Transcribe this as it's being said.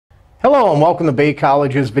Hello and welcome to Bay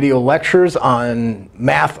College's video lectures on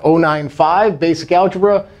MATH095, Basic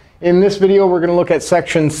Algebra. In this video, we're going to look at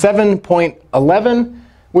section 7.11,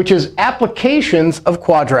 which is applications of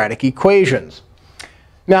quadratic equations.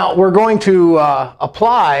 Now, we're going to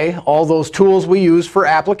apply all those tools we use for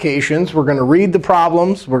applications. We're going to read the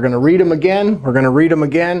problems. We're going to read them again. We're going to read them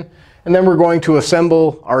again. And then we're going to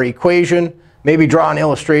assemble our equation, maybe draw an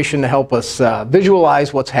illustration to help us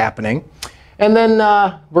visualize what's happening. And then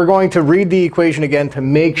we're going to read the equation again to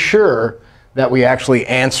make sure that we actually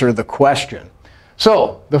answer the question.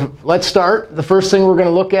 So let's start. The first thing we're going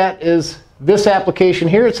to look at is this application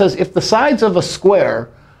here. It says if the sides of a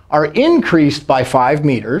square are increased by 5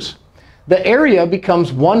 meters, the area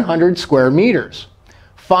becomes 100 square meters.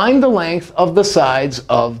 Find the length of the sides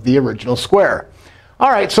of the original square.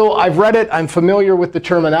 All right, so I've read it. I'm familiar with the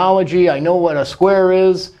terminology. I know what a square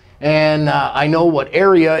is. And I know what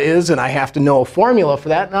area is, and I have to know a formula for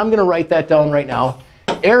that. And I'm going to write that down right now.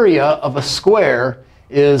 Area of a square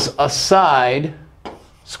is a side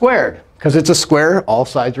squared. Because it's a square, all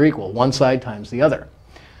sides are equal. One side times the other.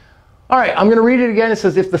 All right, I'm going to read it again. It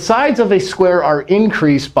says, if the sides of a square are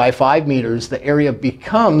increased by 5 meters, the area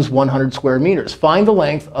becomes 100 square meters. Find the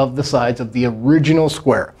length of the sides of the original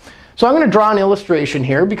square. So I'm going to draw an illustration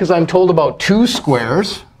here because I'm told about 2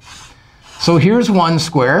 squares. So here's one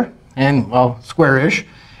square, and well, square-ish.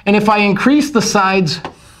 And if I increase the sides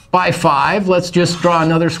by 5, let's just draw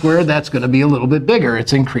another square. That's going to be a little bit bigger.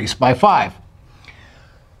 It's increased by 5.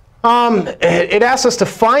 It asks us to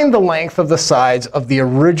find the length of the sides of the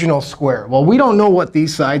original square. Well, we don't know what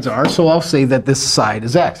these sides are, so I'll say that this side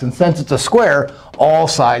is x. And since it's a square, all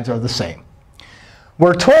sides are the same.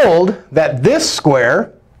 We're told that this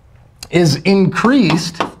square is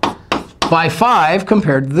increased by 5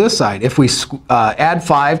 compared to this side. If we add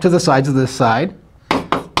 5 to the sides of this side,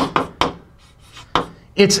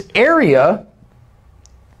 its area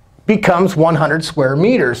becomes 100 square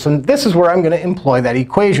meters. So this is where I'm going to employ that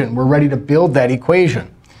equation. We're ready to build that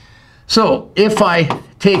equation. So if I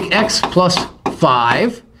take x plus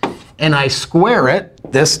 5 and I square it,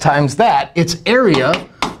 this times that, its area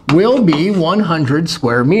will be 100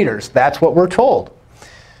 square meters. That's what we're told.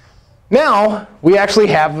 Now, we actually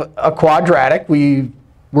have a quadratic. We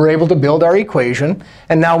were able to build our equation.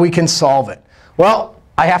 And now we can solve it. Well,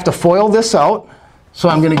 I have to FOIL this out. So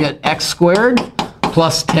I'm going to get x squared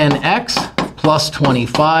plus 10x plus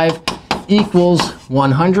 25 equals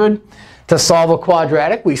 100. To solve a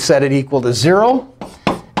quadratic, we set it equal to 0.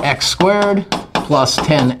 X squared plus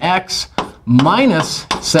 10x minus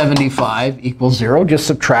 75 equals 0. Just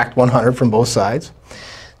subtract 100 from both sides.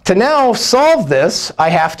 To now solve this, I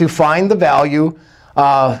have to find the value,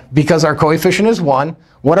 because our coefficient is 1.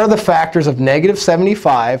 What are the factors of negative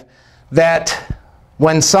 75 that,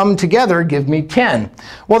 when summed together, give me 10?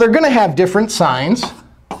 Well, they're going to have different signs.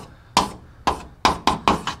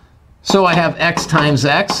 So I have x times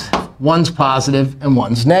x. One's positive and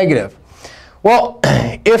one's negative. Well,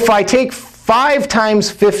 if I take 5 times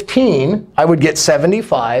 15, I would get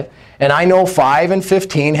 75. And I know 5 and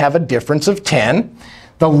 15 have a difference of 10.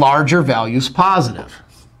 The larger value is positive.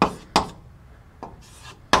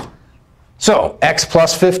 So x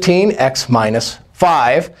plus 15, x minus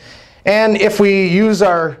 5. And if we use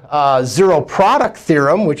our zero product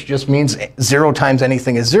theorem, which just means 0 times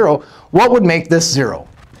anything is 0, what would make this 0?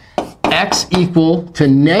 X equal to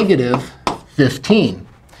negative 15.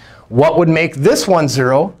 What would make this one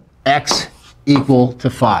 0? X equal to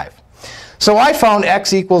 5. So I found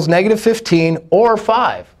x equals negative 15 or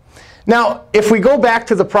 5. Now, if we go back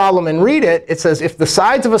to the problem and read it, it says if the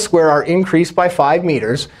sides of a square are increased by 5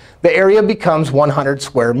 meters, the area becomes 100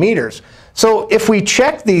 square meters. So if we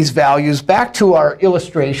check these values back to our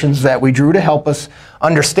illustrations that we drew to help us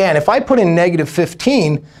understand, if I put in negative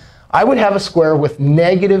 15, I would have a square with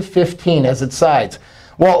negative 15 as its sides.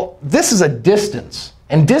 Well, this is a distance.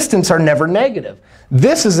 And distance are never negative.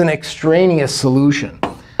 This is an extraneous solution.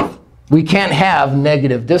 We can't have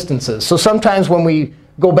negative distances. So sometimes when we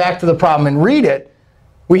go back to the problem and read it,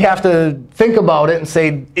 we have to think about it and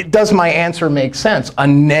say, does my answer make sense? A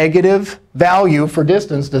negative value for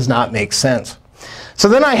distance does not make sense. So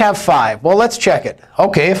then I have 5. Well, let's check it.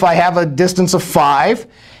 OK, if I have a distance of 5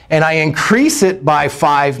 and I increase it by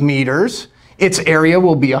 5 meters, its area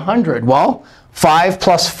will be 100. Well, 5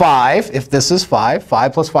 plus 5, if this is 5,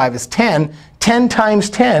 5 plus 5 is 10. 10 times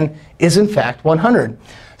 10 is, in fact, 100.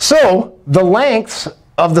 So the lengths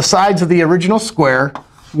of the sides of the original square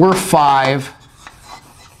were 5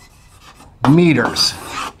 meters.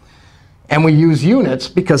 And we use units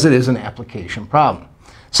because it is an application problem.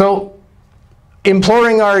 So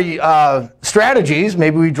employing our strategies,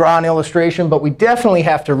 maybe we draw an illustration, but we definitely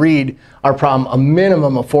have to read our problem a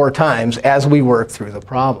minimum of 4 times as we work through the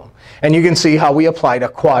problem. And you can see how we applied a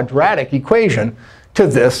quadratic equation to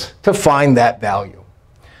this to find that value.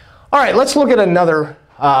 All right, let's look at another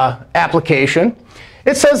application.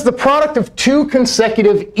 It says the product of 2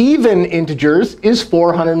 consecutive even integers is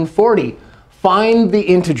 440. Find the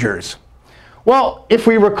integers. Well, if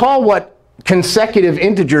we recall what consecutive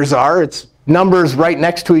integers are, it's numbers right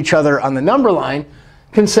next to each other on the number line.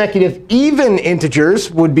 Consecutive even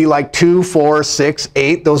integers would be like 2, 4, 6,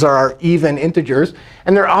 8. Those are our even integers.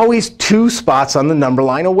 And they're always 2 spots on the number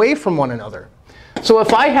line away from one another. So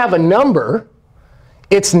if I have a number,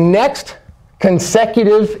 its next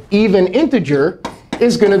consecutive even integer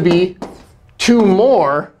is going to be 2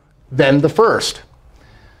 more than the first.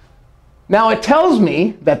 Now it tells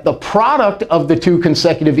me that the product of the 2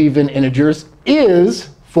 consecutive even integers is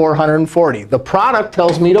 440. The product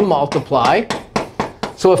tells me to multiply.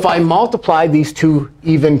 So if I multiply these 2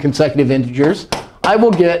 even consecutive integers, I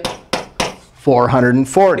will get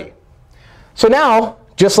 440. So now,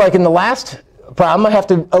 just like in the last problem, I have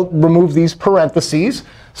to remove these parentheses.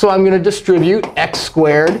 So I'm going to distribute x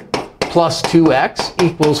squared plus 2x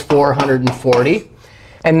equals 440.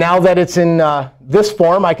 And now that it's in this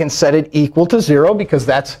form, I can set it equal to 0, because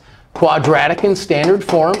that's quadratic in standard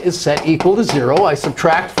form is set equal to 0. I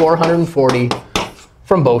subtract 440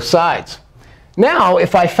 from both sides. Now,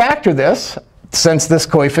 if I factor this, since this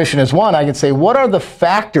coefficient is 1, I can say, what are the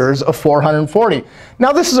factors of 440?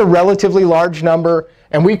 Now, this is a relatively large number,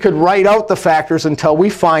 and we could write out the factors until we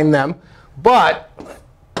find them. But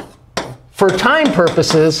for time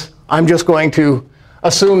purposes, I'm just going to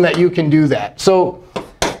assume that you can do that. So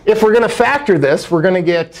if we're going to factor this, we're going to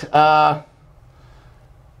get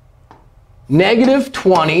negative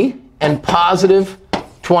 20 and positive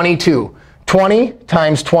 22. 20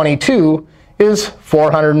 times 22 is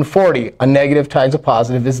 440. A negative times a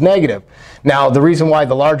positive is negative. Now, the reason why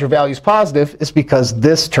the larger value is positive is because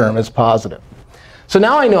this term is positive. So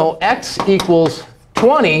now I know x equals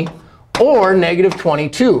 20 or negative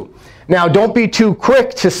 22. Now, don't be too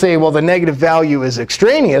quick to say, well, the negative value is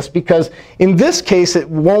extraneous, because in this case, it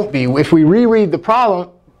won't be. If we reread the problem,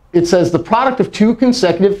 it says the product of 2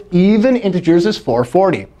 consecutive even integers is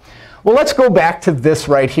 440. Well, let's go back to this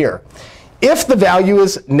right here. If the value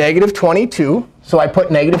is negative 22, so I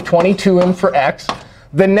put negative 22 in for x,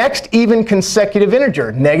 the next even consecutive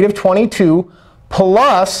integer, negative 22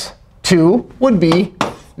 plus 2, would be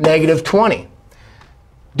negative 20.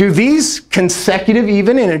 Do these consecutive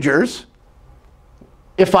even integers,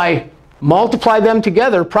 if I multiply them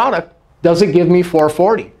together, product, does it give me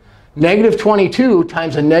 440? Negative 22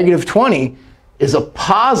 times a negative 20 is a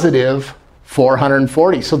positive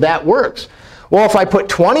 440. So that works. Well, if I put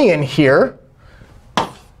 20 in here,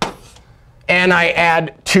 and I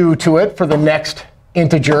add 2 to it for the next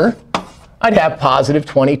integer, I'd have positive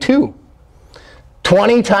 22.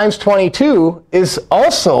 20 times 22 is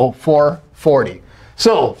also 440.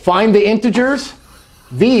 So find the integers.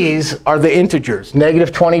 These are the integers.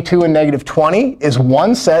 Negative 22 and negative 20 is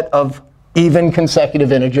one set of even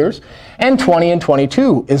consecutive integers. And 20 and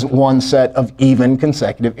 22 is one set of even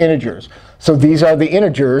consecutive integers. So these are the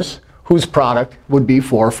integers whose product would be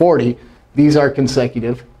 440. These are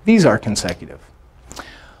consecutive. These are consecutive.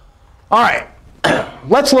 All right.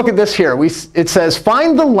 Let's look at this here. It says,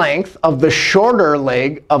 find the length of the shorter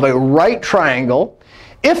leg of a right triangle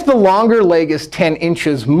if the longer leg is 10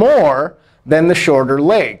 inches more than the shorter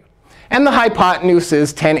leg, and the hypotenuse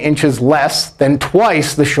is 10 inches less than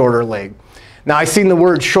twice the shorter leg. Now, I've seen the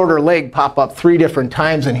word shorter leg pop up 3 different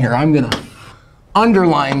times in here. I'm going to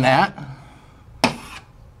underline that.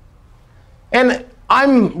 And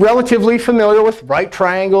I'm relatively familiar with right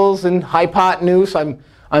triangles and hypotenuse.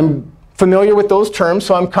 I'm familiar with those terms,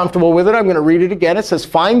 so I'm comfortable with it. I'm going to read it again. It says,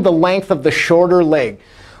 find the length of the shorter leg.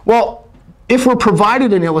 Well, if we're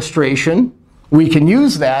provided an illustration, we can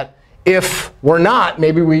use that. If we're not,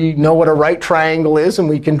 maybe we know what a right triangle is, and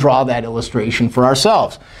we can draw that illustration for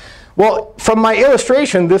ourselves. Well, from my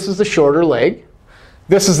illustration, this is the shorter leg,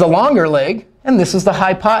 this is the longer leg, and this is the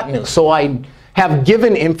hypotenuse. So I have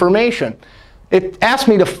given information. It asked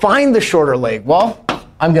me to find the shorter leg. Well,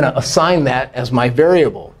 I'm going to assign that as my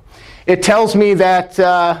variable. It tells me that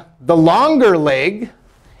the longer leg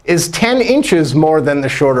is 10 inches more than the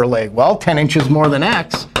shorter leg. Well, 10 inches more than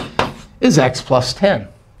x is x plus 10.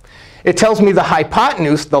 It tells me the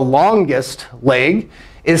hypotenuse, the longest leg,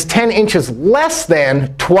 is 10 inches less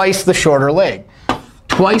than twice the shorter leg.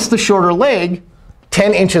 Twice the shorter leg,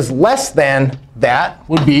 10 inches less than that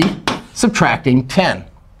would be subtracting 10.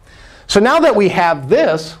 So now that we have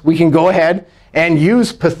this, we can go ahead and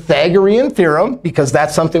use Pythagorean theorem, because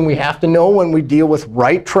that's something we have to know when we deal with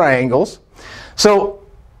right triangles. So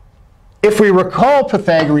if we recall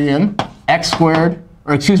Pythagorean, a squared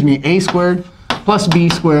plus b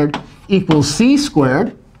squared equals c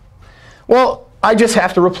squared, well, I just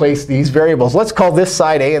have to replace these variables. Let's call this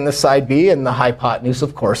side a and this side b, and the hypotenuse,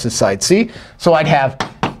 of course, is side c. So I'd have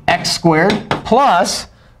x squared plus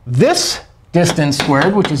this distance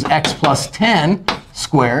squared, which is x plus 10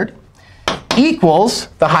 squared, equals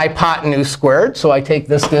the hypotenuse squared. So I take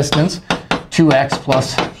this distance, 2x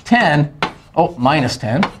plus 10, minus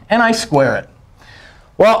 10, and I square it.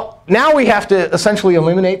 Well, now we have to essentially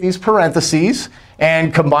eliminate these parentheses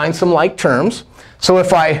and combine some like terms. So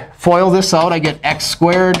if I FOIL this out, I get x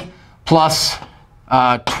squared plus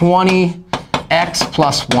 20x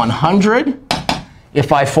plus 100.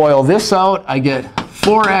 If I FOIL this out, I get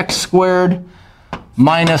 4x squared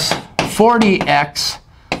minus 40x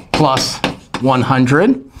plus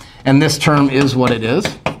 100. And this term is what it is.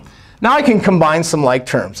 Now I can combine some like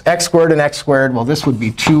terms. X squared and x squared, well, this would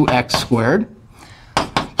be 2x squared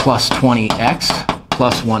plus 20x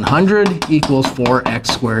plus 100 equals 4x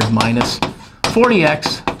squared minus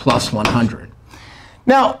 40x plus 100.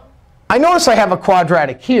 Now, I notice I have a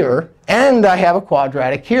quadratic here, and I have a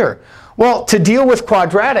quadratic here. Well, to deal with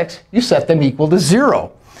quadratics, you set them equal to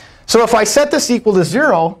 0. So if I set this equal to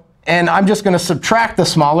 0, and I'm just going to subtract the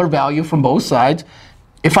smaller value from both sides,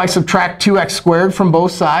 if I subtract 2x squared from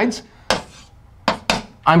both sides,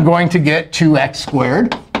 I'm going to get 2x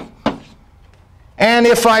squared. And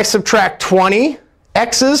if I subtract 20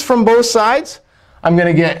 x's from both sides, I'm going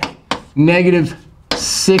to get negative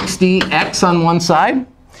 60x on one side.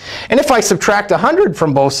 And if I subtract 100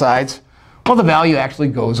 from both sides, well, the value actually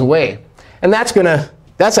goes away. And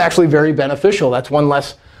that's actually very beneficial. That's one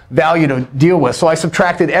less value to deal with. So I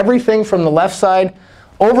subtracted everything from the left side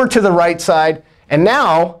over to the right side. And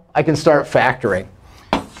now I can start factoring.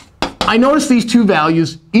 I notice these two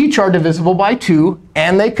values each are divisible by 2,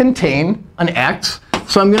 and they contain an x.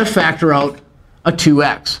 So I'm going to factor out a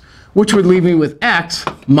 2x, which would leave me with x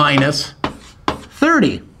minus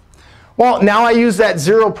 30. Well, now I use that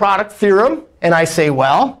zero product theorem, and I say,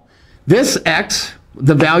 well, this x,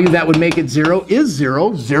 the value that would make it 0 is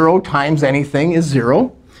 0. 0 times anything is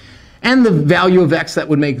 0. And the value of x that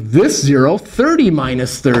would make this 0, 30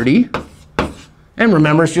 minus 30. And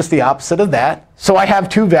remember, it's just the opposite of that. So I have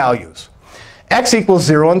two values. X equals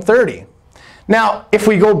 0 and 30. Now, if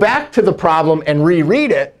we go back to the problem and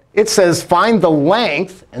reread it, it says find the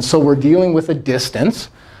length, and so we're dealing with a distance,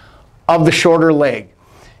 of the shorter leg.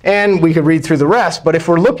 And we could read through the rest. But if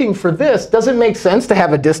we're looking for this, does it make sense to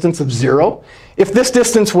have a distance of 0? If this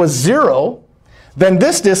distance was 0, then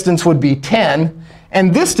this distance would be 10.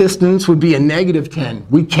 And this distance would be a negative 10.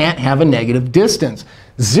 We can't have a negative distance.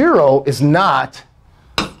 0 is not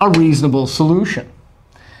a reasonable solution.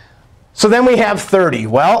 So then we have 30.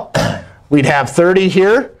 Well, we'd have 30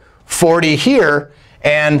 here, 40 here,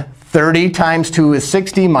 and 30 times 2 is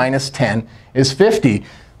 60 minus 10 is 50.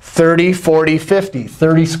 30, 40, 50.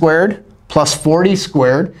 30 squared plus 40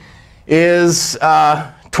 squared is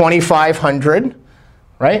 2,500,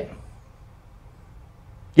 right?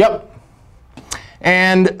 Yep.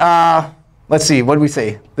 And let's see, what did we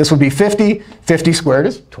say? This would be 50. 50 squared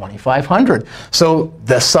is 2,500. So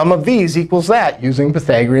the sum of these equals that using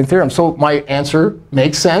Pythagorean theorem. So my answer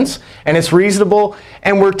makes sense, and it's reasonable.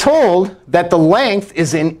 And we're told that the length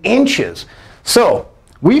is in inches. So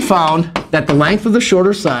we found that the length of the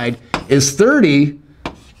shorter side is 30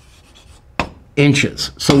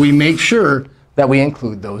 inches. So we make sure that we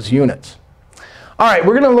include those units. All right,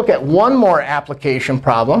 we're going to look at one more application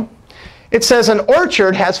problem. It says an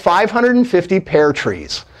orchard has 550 pear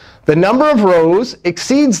trees. The number of rows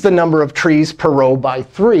exceeds the number of trees per row by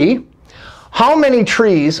 3. How many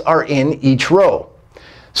trees are in each row?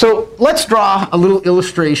 So let's draw a little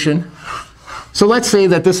illustration. So let's say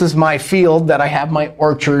that this is my field that I have my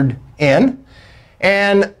orchard in.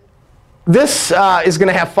 And this is going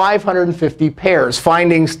to have 550 pairs.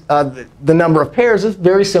 Finding the number of pairs is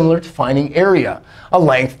very similar to finding area, a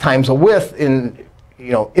length times a width in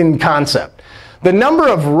concept. The number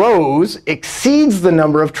of rows exceeds the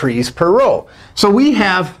number of trees per row. So we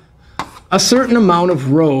have a certain amount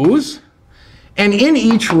of rows. And in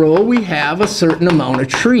each row, we have a certain amount of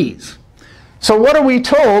trees. So what are we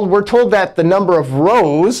told? We're told that the number of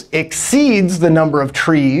rows exceeds the number of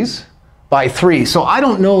trees by 3. So I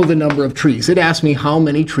don't know the number of trees. It asks me how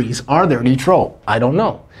many trees are there in each row. I don't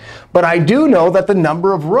know. But I do know that the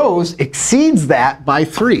number of rows exceeds that by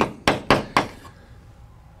 3.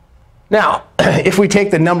 Now, if we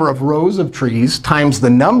take the number of rows of trees times the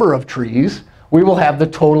number of trees, we will have the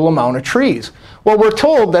total amount of trees. Well, we're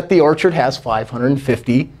told that the orchard has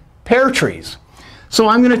 550 pear trees. So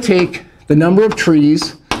I'm going to take the number of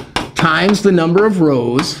trees times the number of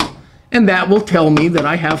rows, and that will tell me that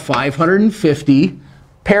I have 550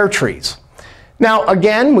 pear trees. Now,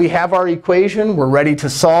 again, we have our equation. We're ready to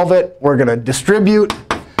solve it. We're going to distribute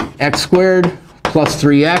x squared plus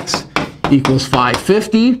 3x equals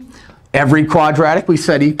 550. Every quadratic we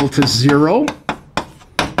set equal to 0.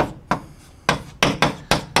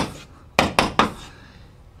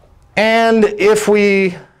 And if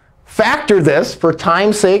we factor this, for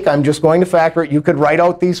time's sake, I'm just going to factor it. You could write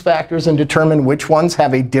out these factors and determine which ones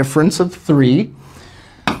have a difference of 3.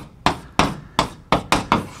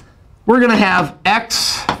 We're going to have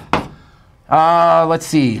x, let's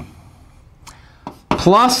see,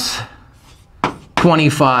 plus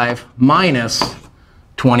 25 minus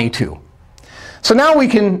 22. So now we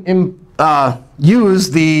can use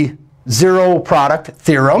the zero product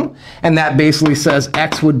theorem. And that basically says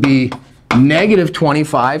x would be negative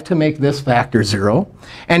 25 to make this factor 0,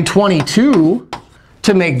 and 22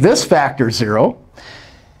 to make this factor 0.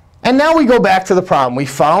 And now we go back to the problem. We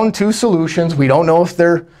found two solutions. We don't know if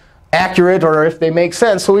they're accurate or if they make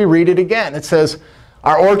sense, so we read it again. It says,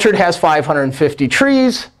 our orchard has 550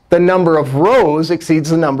 trees. The number of rows exceeds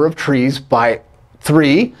the number of trees by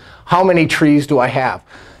 3. How many trees do I have?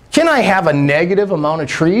 Can I have a negative amount of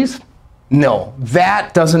trees? No,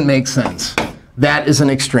 that doesn't make sense. That is an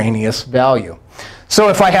extraneous value. So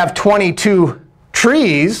if I have 22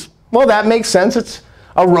 trees, well, that makes sense. It's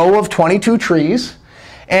a row of 22 trees.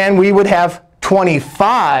 And we would have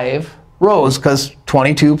 25 rows, because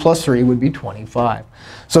 22 plus 3 would be 25.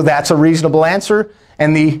 So that's a reasonable answer.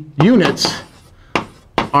 And the units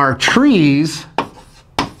are trees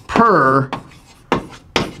per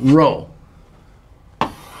row.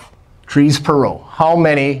 Trees per row. How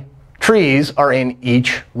many trees are in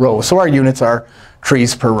each row? So our units are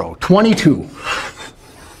trees per row. 22.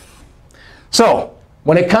 So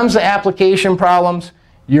when it comes to application problems,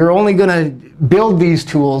 you're only going to build these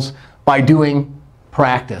tools by doing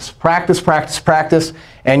practice. Practice, practice, practice,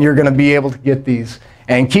 and you're going to be able to get these.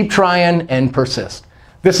 And keep trying and persist.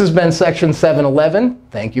 This has been section 711.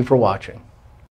 Thank you for watching.